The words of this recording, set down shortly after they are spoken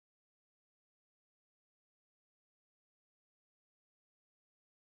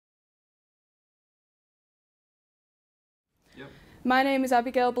My name is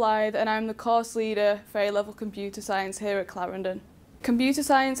Abigail Blythe and I'm the course leader for A-Level Computer Science here at Clarendon. Computer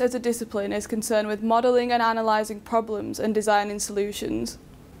science as a discipline is concerned with modelling and analysing problems and designing solutions.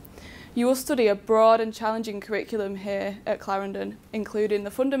 You will study a broad and challenging curriculum here at Clarendon, including the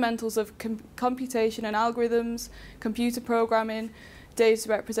fundamentals of computation and algorithms, computer programming, data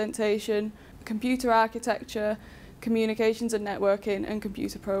representation, computer architecture, communications and networking, and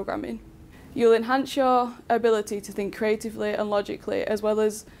computer programming. You'll enhance your ability to think creatively and logically, as well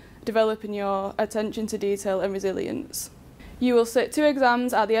as developing your attention to detail and resilience. You will sit 2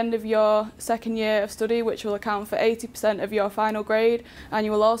 exams at the end of your second year of study, which will account for 80% of your final grade, and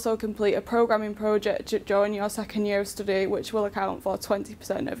you will also complete a programming project during your second year of study, which will account for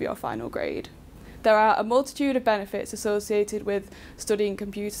 20% of your final grade. There are a multitude of benefits associated with studying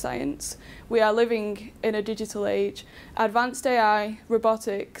computer science. We are living in a digital age. Advanced AI,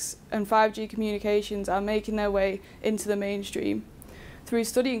 robotics, and 5G communications are making their way into the mainstream. Through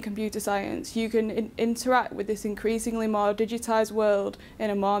studying computer science, you can interact with this increasingly more digitised world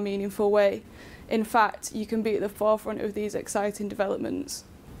in a more meaningful way. In fact, you can be at the forefront of these exciting developments.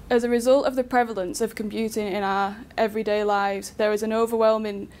 As a result of the prevalence of computing in our everyday lives, there is an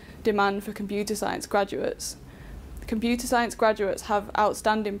overwhelming demand for computer science graduates. Computer science graduates have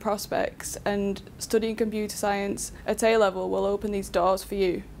outstanding prospects, and studying computer science at A-level will open these doors for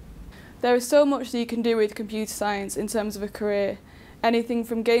you. There is so much that you can do with computer science in terms of a career. Anything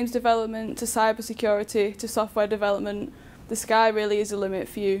from games development to cybersecurity to software development, the sky really is the limit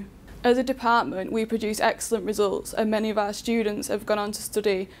for you. As a department, we produce excellent results, and many of our students have gone on to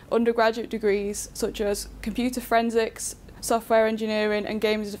study undergraduate degrees such as computer forensics, software engineering and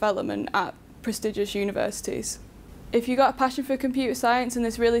games development at prestigious universities. If you've got a passion for computer science and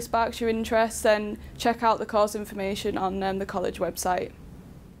this really sparks your interest, then check out the course information on the college website.